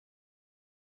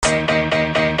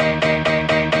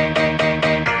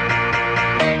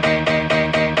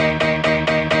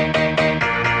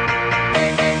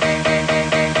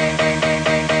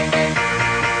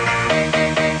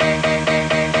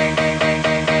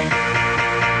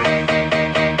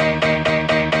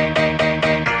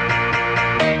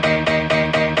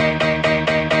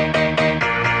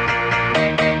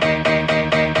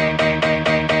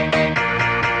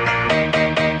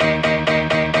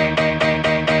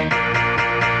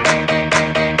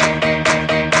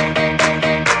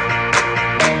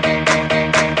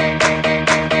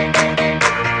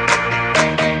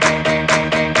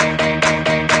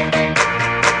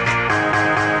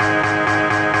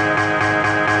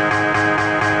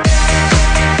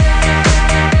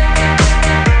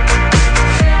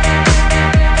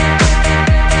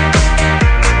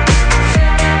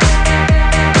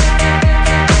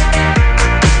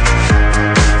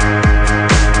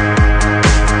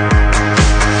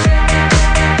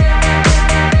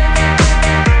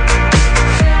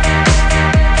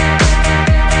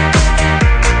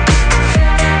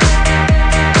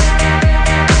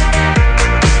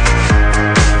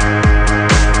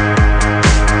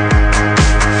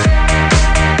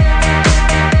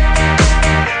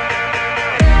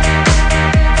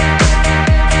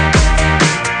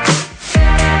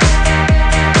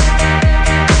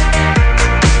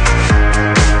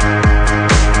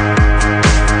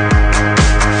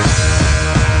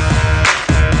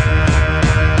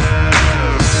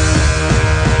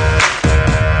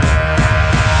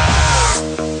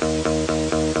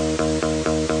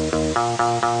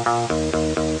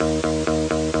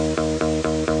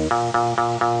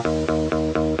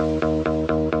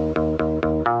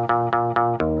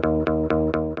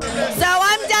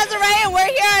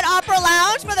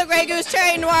Goose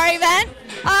Cherry Noir event.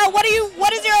 What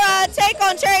is your take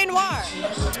on Cherry Noir?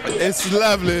 It's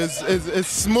lovely. It's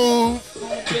smooth.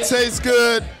 It tastes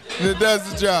good, and it does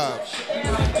the job.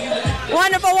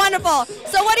 Wonderful, wonderful.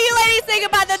 So, what do you ladies think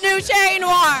about the new Cherry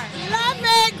Noir? Love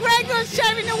it. Grey Goose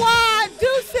Cherry Noir.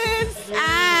 Deuces.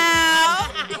 Ow.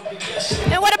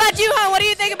 And what about you, hon? What do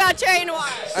you think about Cherry Noir?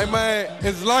 Hey man,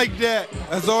 it's like that.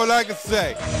 That's all I can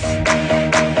say.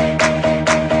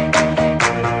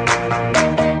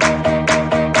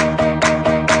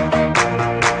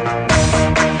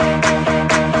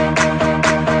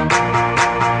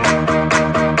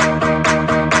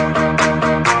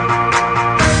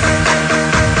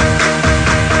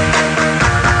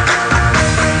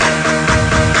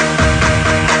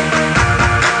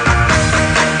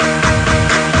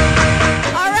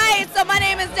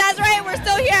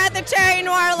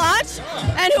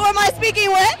 And who am I speaking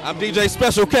with? I'm DJ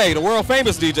Special K, the world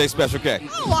famous DJ Special K.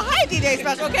 Oh, well, hi DJ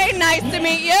Special K, nice to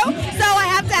meet you. So I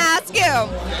have to ask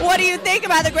you, what do you think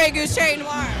about the Grey Goose Cherry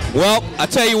Noir? Well, I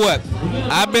tell you what,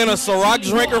 I've been a Ciroc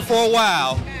drinker for a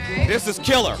while. Okay. This is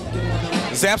killer.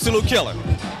 It's absolute killer.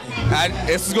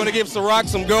 This is going to give Ciroc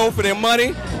some gold for their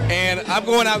money, and I'm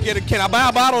going out and can I buy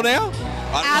a bottle now?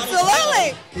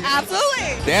 Absolutely,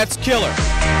 absolutely. That's killer.